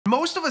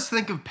Most of us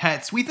think of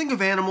pets, we think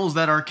of animals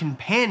that are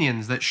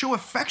companions, that show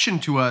affection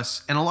to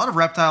us, and a lot of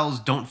reptiles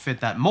don't fit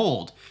that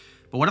mold.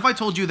 But what if I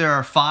told you there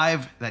are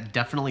 5 that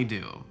definitely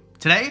do?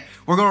 Today,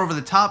 we're going over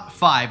the top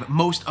 5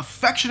 most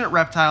affectionate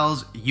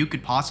reptiles you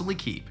could possibly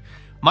keep.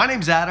 My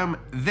name's Adam,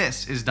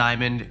 this is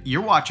Diamond,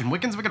 you're watching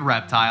Wickens Wicked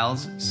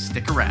Reptiles,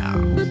 stick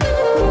around.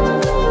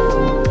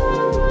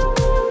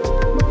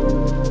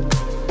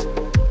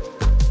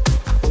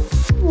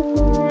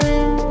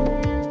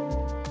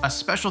 A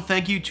special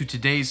thank you to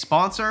today's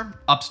sponsor,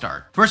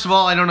 Upstart. First of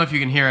all, I don't know if you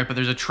can hear it, but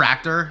there's a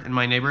tractor in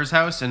my neighbor's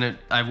house and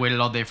I've waited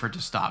all day for it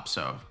to stop,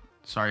 so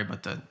sorry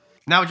about that.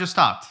 Now it just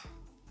stopped.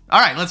 All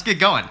right, let's get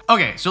going.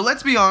 Okay, so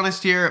let's be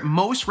honest here.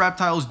 Most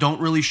reptiles don't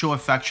really show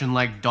affection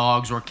like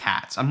dogs or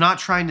cats. I'm not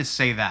trying to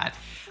say that.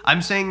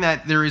 I'm saying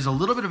that there is a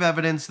little bit of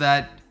evidence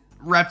that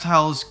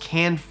reptiles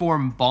can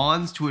form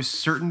bonds to a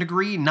certain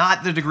degree,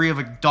 not the degree of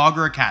a dog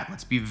or a cat.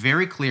 Let's be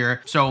very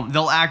clear. So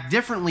they'll act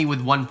differently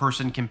with one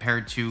person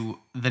compared to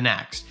the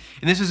next.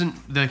 And this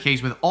isn't the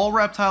case with all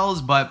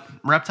reptiles, but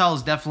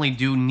reptiles definitely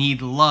do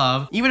need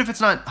love. Even if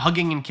it's not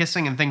hugging and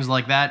kissing and things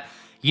like that,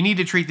 you need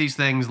to treat these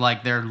things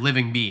like they're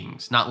living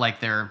beings, not like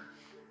they're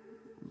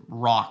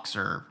rocks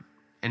or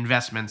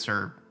investments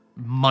or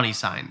money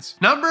signs.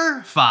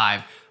 Number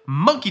 5.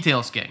 Monkey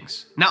tail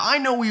skinks. Now, I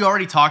know we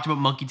already talked about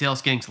monkey tail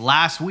skinks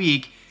last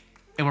week,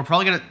 and we're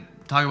probably gonna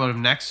talk about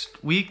them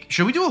next week.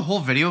 Should we do a whole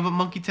video about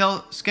monkey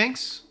tail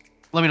skinks?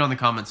 Let me know in the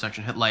comments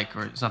section, hit like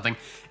or something.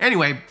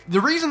 Anyway,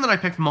 the reason that I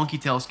picked monkey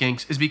tail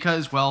skinks is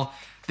because, well,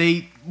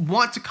 they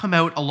want to come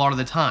out a lot of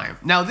the time.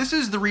 Now, this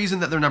is the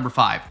reason that they're number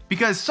 5,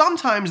 because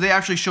sometimes they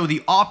actually show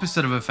the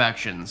opposite of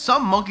affection.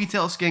 Some monkey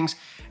tail skinks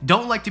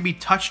don't like to be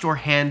touched or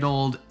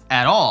handled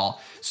at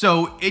all.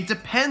 So it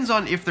depends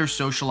on if they're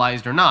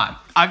socialized or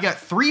not. I've got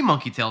 3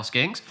 monkey tail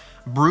skinks.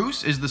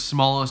 Bruce is the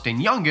smallest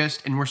and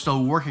youngest, and we're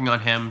still working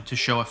on him to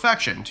show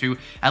affection, to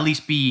at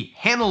least be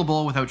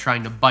handleable without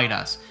trying to bite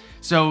us.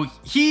 So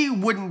he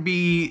wouldn't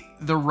be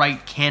the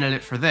right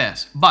candidate for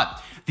this.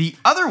 But the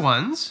other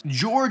ones,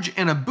 George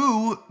and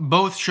Abu,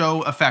 both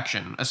show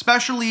affection,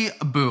 especially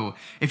Abu.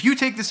 If you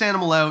take this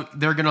animal out,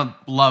 they're gonna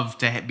love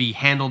to be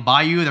handled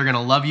by you. They're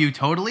gonna love you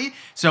totally.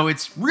 So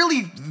it's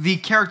really the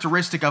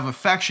characteristic of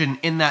affection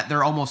in that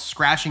they're almost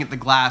scratching at the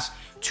glass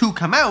to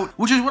come out,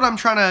 which is what I'm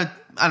trying to,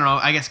 I don't know,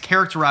 I guess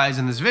characterize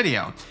in this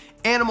video.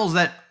 Animals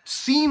that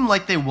seem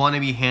like they want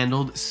to be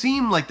handled,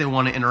 seem like they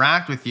want to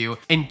interact with you,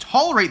 and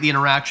tolerate the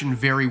interaction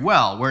very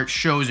well, where it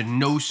shows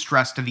no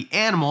stress to the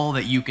animal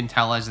that you can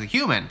tell as the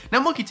human. Now,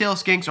 monkey tail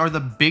skinks are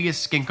the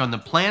biggest skink on the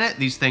planet.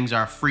 These things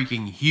are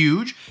freaking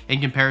huge in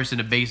comparison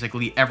to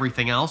basically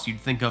everything else you'd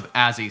think of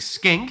as a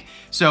skink,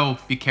 so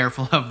be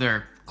careful of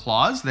their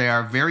claws. They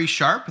are very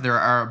sharp, they are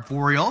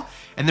arboreal,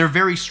 and they're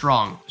very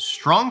strong.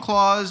 Strong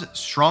claws,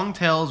 strong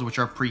tails, which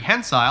are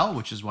prehensile,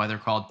 which is why they're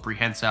called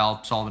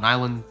prehensile Solomon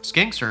Island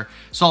skinks or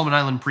Solomon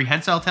Island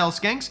prehensile tail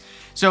skinks.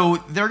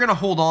 So they're gonna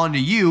hold on to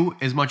you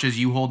as much as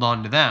you hold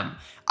on to them.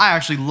 I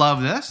actually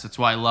love this. That's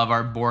why I love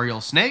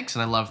arboreal snakes,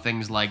 and I love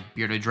things like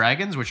bearded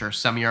dragons, which are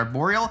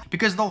semi-arboreal,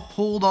 because they'll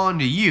hold on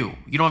to you.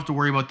 You don't have to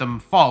worry about them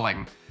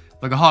falling,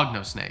 like a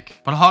hognose snake.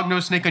 Put a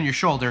hognose snake on your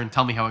shoulder and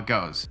tell me how it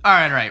goes. All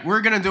right,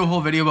 we're gonna do a whole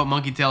video about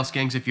monkey tail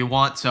skinks if you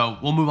want, so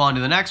we'll move on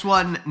to the next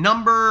one.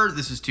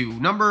 This is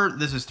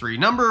 3.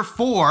 Number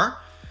 4,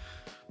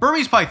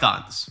 Burmese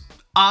pythons.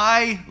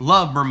 I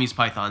love Burmese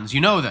pythons,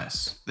 you know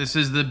this. This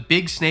is the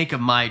big snake of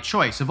my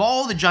choice. Of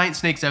all the giant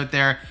snakes out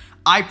there,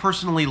 I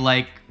personally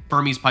like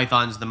Burmese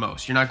pythons the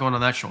most. You're not going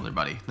on that shoulder,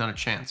 buddy. Not a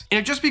chance.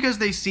 And just because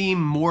they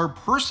seem more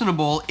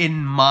personable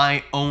in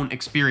my own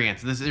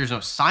experience. There's no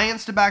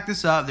science to back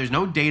this up. There's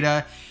no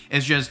data.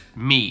 It's just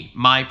me,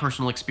 my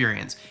personal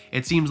experience.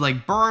 It seems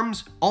like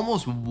Burms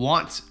almost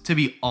want to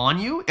be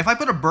on you. If I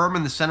put a Burm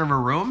in the center of a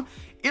room,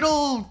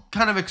 it'll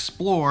kind of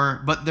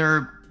explore, but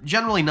they're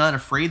generally not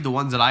afraid. The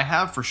ones that I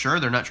have, for sure,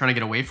 they're not trying to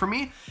get away from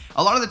me.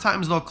 A lot of the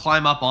times they'll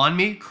climb up on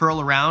me, curl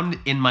around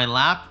in my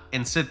lap,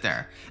 and sit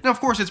there. Now, of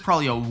course, it's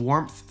probably a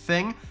warmth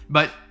thing,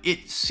 but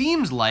it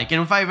seems like,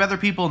 and if I have other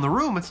people in the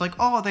room, it's like,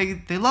 oh,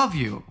 they love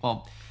you.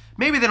 Well,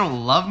 maybe they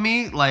don't love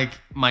me like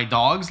my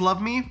dogs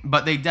love me,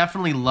 but they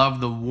definitely love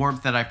the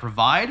warmth that I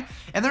provide,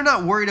 and they're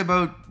not worried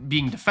about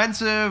being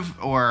defensive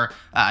or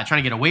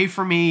trying to get away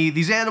from me.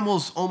 These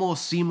animals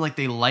almost seem like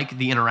they like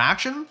the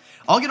interaction.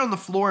 I'll get on the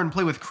floor and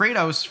play with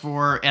Kratos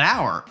for an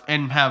hour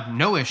and have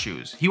no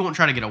issues. He won't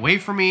try to get away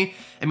from me.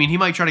 I mean, he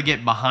might try to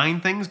get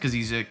behind things because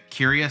he's a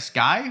curious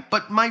guy,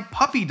 but my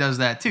puppy does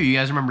that too. You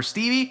guys remember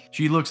Stevie?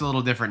 She looks a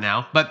little different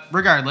now, but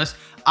regardless,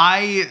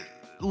 I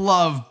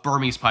love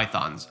Burmese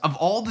pythons. Of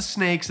all the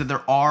snakes that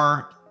there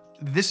are,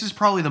 this is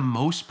probably the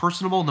most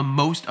personable, the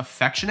most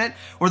affectionate,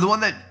 or the one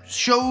that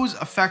shows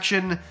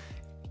affection,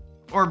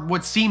 or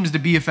what seems to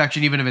be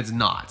affection even if it's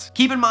not.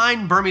 Keep in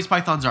mind, Burmese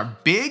pythons are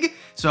big,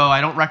 so I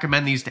don't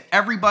recommend these to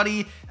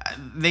everybody.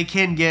 They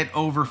can get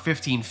over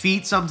 15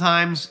 feet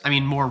sometimes. I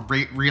mean, more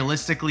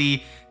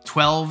realistically,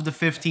 12 to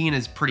 15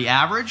 is pretty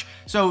average.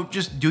 So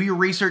just do your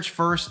research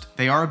first.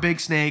 They are a big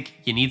snake.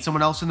 You need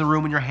someone else in the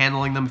room when you're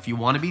handling them if you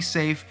want to be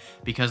safe,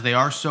 because they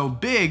are so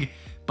big.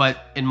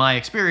 But in my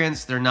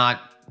experience, they're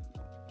not,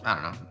 I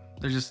don't know,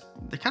 they're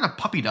kind of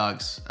puppy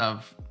dogs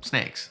of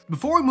snakes.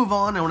 Before we move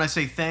on, I want to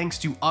say thanks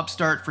to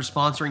Upstart for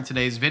sponsoring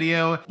today's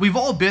video. We've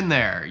all been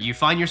there. You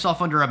find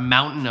yourself under a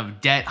mountain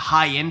of debt,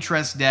 high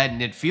interest debt,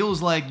 and it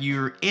feels like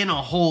you're in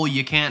a hole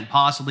you can't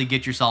possibly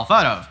get yourself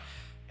out of.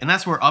 And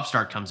that's where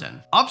Upstart comes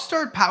in.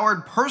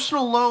 Upstart-powered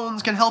personal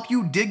loans can help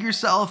you dig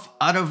yourself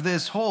out of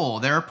this hole.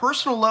 There are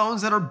personal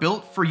loans that are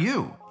built for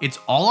you. It's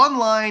all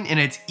online and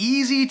it's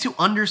easy to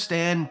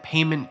understand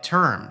payment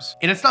terms.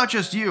 And it's not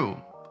just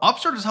you.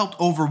 Upstart has helped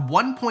over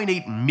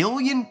 1.8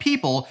 million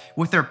people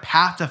with their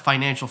path to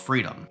financial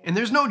freedom. And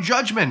there's no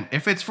judgment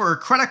if it's for a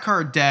credit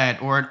card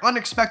debt or an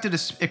unexpected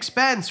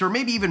expense or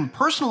maybe even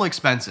personal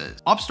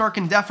expenses. Upstart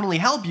can definitely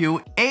help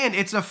you, and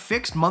it's a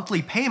fixed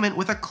monthly payment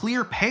with a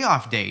clear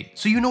payoff date,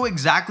 so you know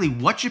exactly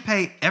what you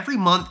pay every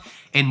month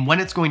and when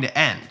it's going to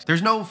end.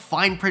 There's no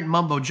fine print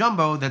mumbo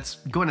jumbo that's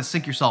going to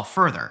sink yourself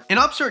further. And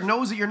Upstart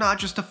knows that you're not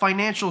just a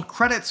financial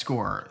credit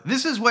scorer.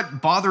 This is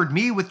what bothered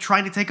me with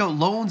trying to take out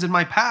loans in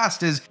my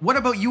past is, what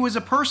about you as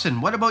a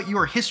person? What about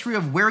your history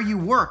of where you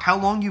work, how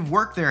long you've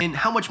worked there, and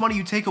how much money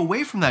you take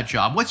away from that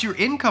job? What's your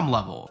income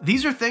level?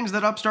 These are things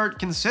that Upstart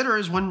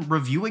considers when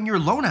reviewing your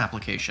loan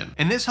application.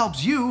 And this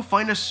helps you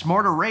find a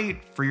smarter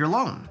rate for your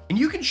loan. And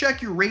you can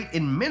check your rate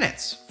in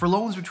minutes for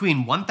loans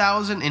between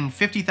 $1,000 and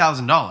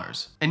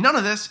 $50,000. And none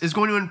of this is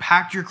going to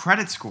impact your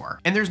credit score.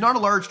 And there's not a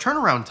large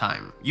turnaround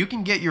time. You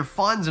can get your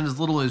funds in as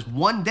little as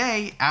 1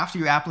 day after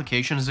your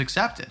application is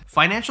accepted.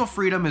 Financial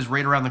freedom is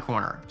right around the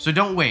corner. So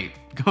don't wait.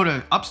 Go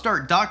to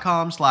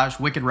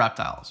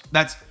upstart.com/wickedreptiles.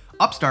 That's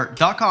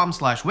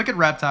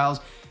upstart.com/wickedreptiles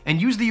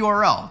and use the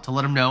URL to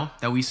let them know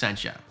that we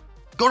sent you.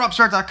 Go to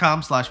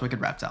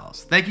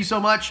upstart.com/wickedreptiles. Thank you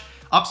so much,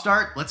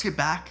 Upstart. Let's get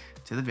back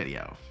to the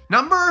video.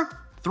 Number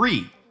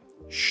 3,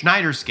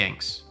 Schneider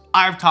skinks.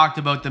 I've talked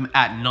about them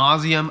ad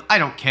nauseum. I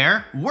don't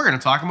care. We're going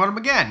to talk about them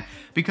again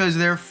because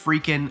they're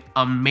freaking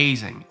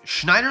amazing.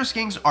 Schneider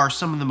skinks are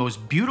some of the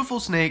most beautiful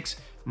snakes.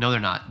 No, they're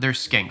not. They're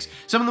skinks.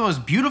 Some of the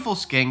most beautiful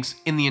skinks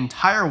in the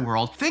entire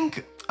world.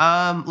 Think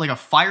like a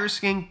fire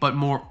skink, but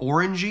more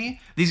orangey.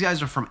 These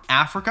guys are from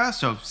Africa,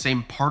 so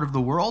same part of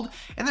the world,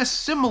 and they're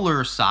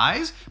similar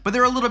size, but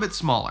they're a little bit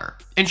smaller.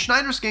 And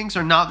Schneider skinks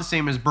are not the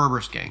same as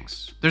Berber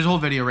skinks. There's a whole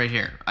video right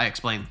here. I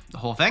explain the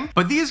whole thing.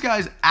 But these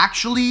guys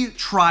actually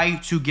try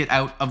to get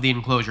out of the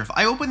enclosure. If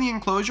I open the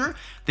enclosure,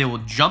 they will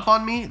jump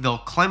on me. They'll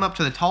climb up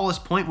to the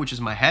tallest point, which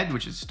is my head,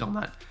 which is still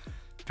not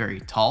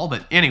very tall,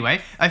 but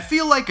anyway, I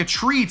feel like a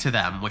tree to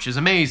them, which is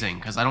amazing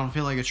because I don't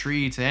feel like a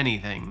tree to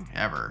anything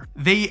ever.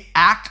 They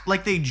act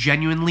like they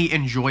genuinely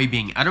enjoy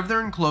being out of their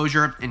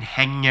enclosure and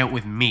hanging out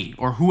with me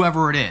or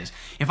whoever it is.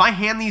 If I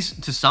hand these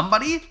to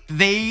somebody,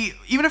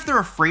 even if they're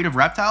afraid of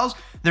reptiles,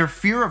 their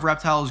fear of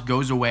reptiles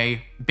goes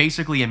away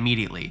basically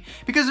immediately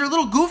because they're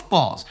little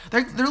goofballs.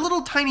 They're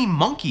little tiny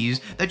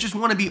monkeys that just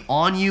want to be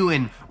on you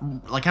and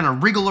like kind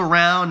of wriggle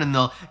around, and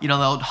they'll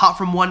hop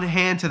from one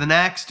hand to the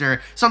next,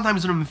 or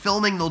sometimes when I'm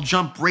filming, they'll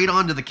jump right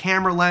onto the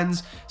camera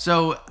lens.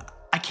 So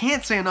I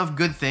can't say enough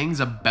good things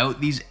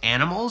about these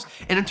animals.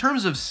 And in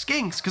terms of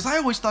skinks, because I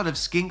always thought of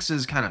skinks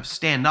as kind of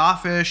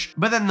standoffish,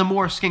 but then the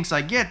more skinks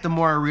I get, the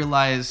more I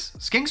realize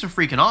skinks are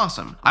freaking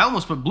awesome. I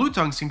almost put blue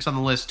tongue skinks on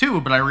the list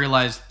too, but I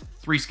realized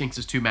 3 skinks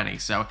is too many.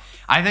 So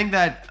I think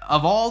that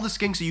of all the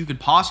skinks that you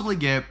could possibly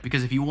get,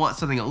 because if you want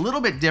something a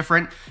little bit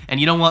different and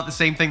you don't want the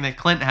same thing that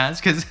Clint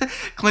has, because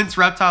Clint's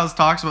Reptiles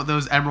talks about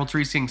those emerald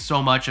tree skinks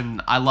so much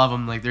and I love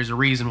them, like there's a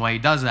reason why he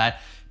does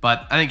that.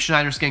 But I think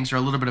Schneider skinks are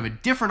a little bit of a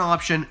different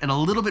option and a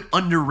little bit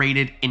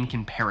underrated in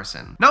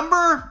comparison.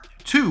 Number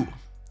 2,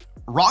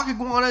 rock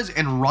iguanas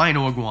and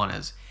rhino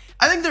iguanas.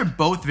 I think they're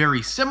both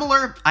very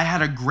similar. I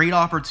had a great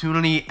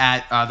opportunity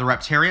at the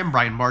Reptarium,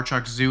 Brian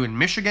Barchuk's zoo in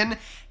Michigan,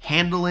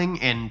 handling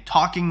and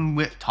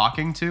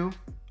talking to,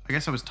 I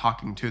guess I was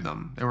talking to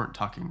them. They weren't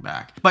talking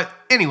back. But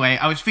anyway,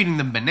 I was feeding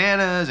them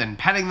bananas and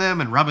petting them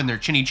and rubbing their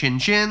chinny chin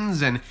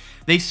chins, and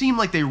they seemed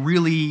like they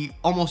really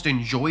almost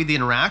enjoyed the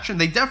interaction.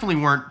 They definitely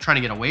weren't trying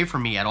to get away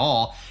from me at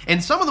all.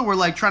 And some of them were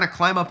like trying to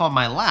climb up on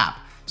my lap.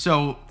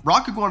 So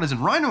rock iguanas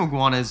and rhino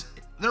iguanas,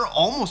 they're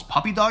almost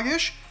puppy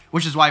dog-ish,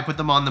 which is why I put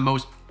them on the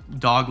most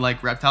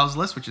dog-like reptiles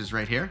list, which is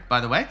right here, by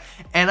the way.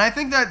 And I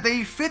think that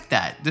they fit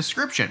that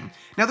description.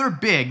 Now, they're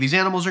big. These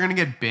animals are going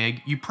to get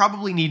big. You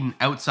probably need an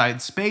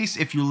outside space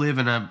if you live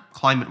in a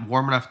climate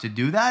warm enough to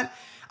do that.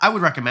 I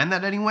would recommend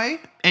that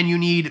anyway. And you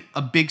need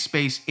a big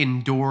space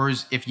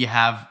indoors if you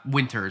have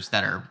winters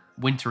that are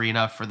wintry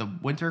enough for the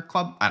winter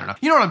club. I don't know.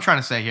 You know what I'm trying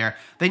to say here.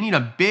 They need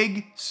a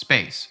big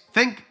space.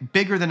 Think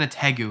bigger than a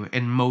tegu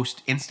in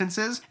most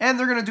instances. And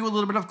they're going to do a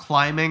little bit of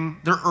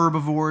climbing. They're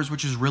herbivores,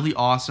 which is really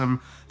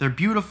awesome. They're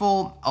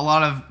beautiful. A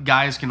lot of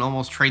guys can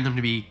almost train them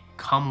to be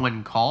come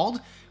when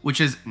called, which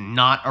is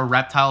not a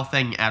reptile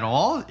thing at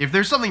all. If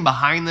there's something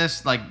behind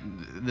this, like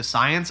the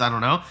science, I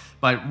don't know.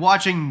 But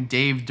watching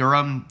Dave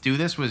Durham do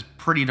this was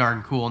pretty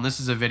darn cool. And this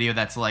is a video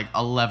that's like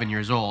 11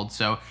 years old.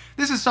 So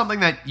this is something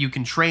that you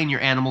can train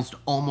your animals to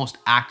almost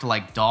act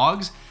like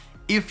dogs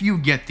if you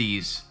get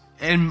these.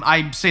 And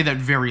I say that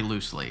very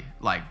loosely.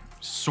 Like,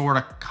 sort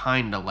of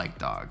kind of like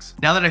dogs.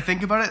 Now that I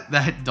think about it,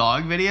 that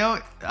dog video,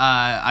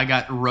 I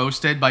got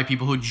roasted by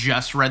people who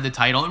just read the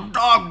title,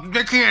 dog,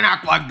 they can't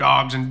act like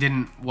dogs, and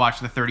didn't watch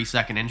the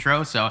 30-second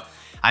intro. So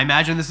I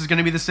imagine this is going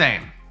to be the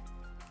same.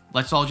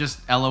 Let's all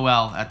just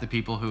LOL at the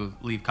people who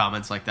leave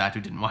comments like that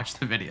who didn't watch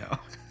the video.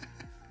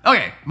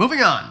 Okay,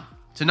 moving on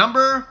to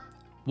number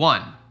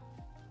 1.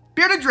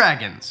 Bearded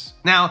dragons.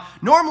 Now,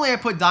 normally I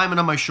put Diamond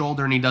on my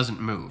shoulder and he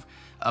doesn't move.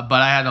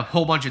 But I had a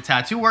whole bunch of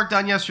tattoo work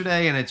done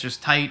yesterday and it's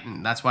just tight,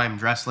 and that's why I'm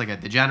dressed like a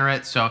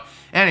degenerate. So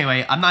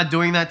anyway, I'm not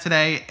doing that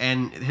today,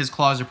 and his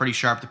claws are pretty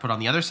sharp to put on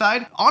the other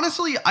side.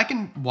 Honestly, I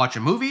can watch a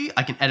movie,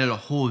 I can edit a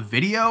whole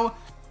video,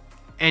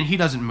 and he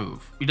doesn't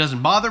move. He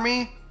doesn't bother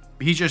me.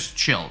 He just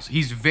chills.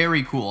 He's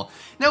very cool.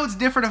 Now, it's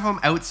different if I'm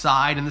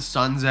outside and the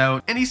sun's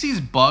out and he sees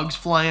bugs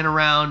flying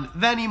around.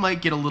 Then he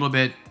might get a little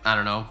bit, I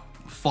don't know,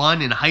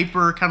 fun and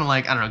hyper, kind of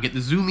like, I don't know, get the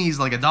zoomies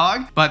like a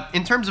dog. But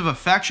in terms of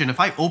affection, if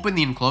I open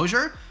the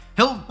enclosure,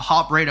 he'll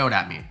hop right out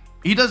at me.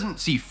 He doesn't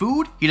see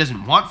food, he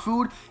doesn't want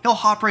food, he'll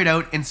hop right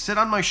out and sit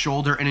on my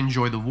shoulder and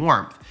enjoy the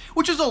warmth,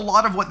 which is a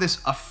lot of what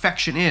this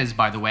affection is,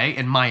 by the way,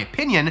 in my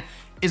opinion,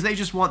 is they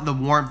just want the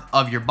warmth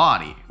of your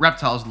body.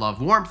 Reptiles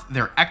love warmth,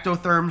 they're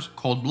ectotherms,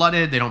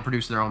 cold-blooded, they don't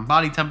produce their own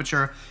body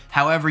temperature,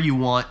 however you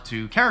want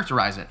to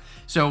characterize it.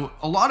 So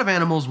a lot of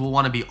animals will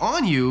want to be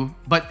on you,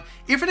 but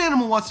if an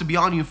animal wants to be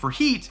on you for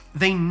heat,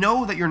 they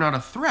know that you're not a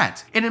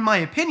threat. And in my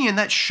opinion,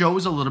 that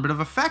shows a little bit of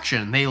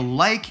affection. They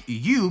like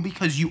you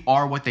because you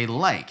are what they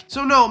like.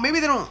 So no, maybe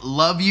they don't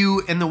love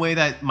you in the way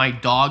that my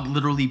dog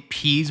literally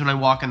pees when I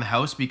walk in the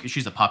house because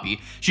she's a puppy.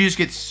 She just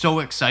gets so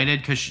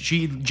excited because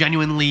she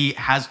genuinely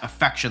has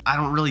affection. I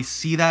don't really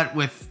see that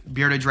with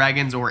bearded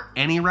dragons or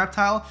any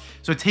reptile.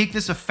 So take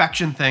this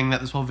affection thing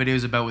that this whole video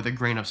is about with a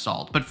grain of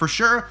salt. But for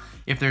sure,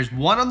 if there's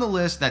one on the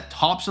list that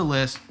tops the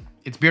list,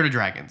 it's bearded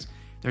dragons.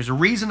 There's a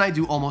reason I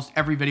do almost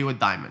every video with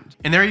Diamond.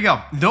 And there you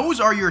go. Those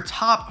are your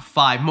top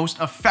 5 most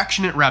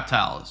affectionate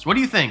reptiles. What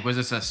do you think? Was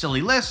this a silly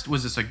list?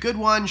 Was this a good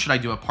one? Should I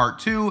do a part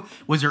 2?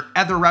 Was there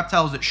other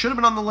reptiles that should have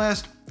been on the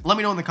list? Let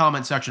me know in the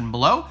comment section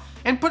below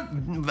and put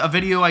a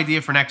video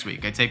idea for next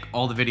week. I take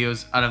all the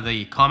videos out of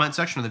the comment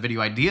section, or the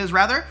video ideas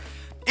rather.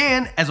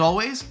 And as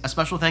always, a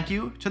special thank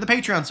you to the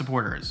Patreon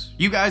supporters.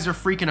 You guys are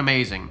freaking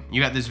amazing.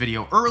 You got this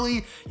video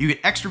early, you get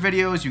extra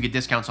videos, you get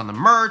discounts on the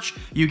merch,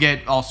 you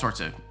get all sorts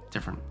of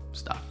different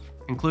stuff,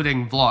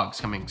 including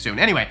vlogs coming soon.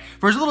 Anyway,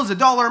 for as little as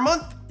 $1 a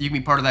month, you can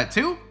be part of that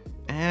too.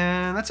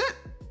 And that's it.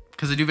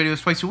 Because I do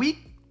videos twice a week,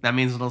 that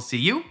means I'll see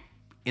you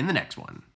in the next one.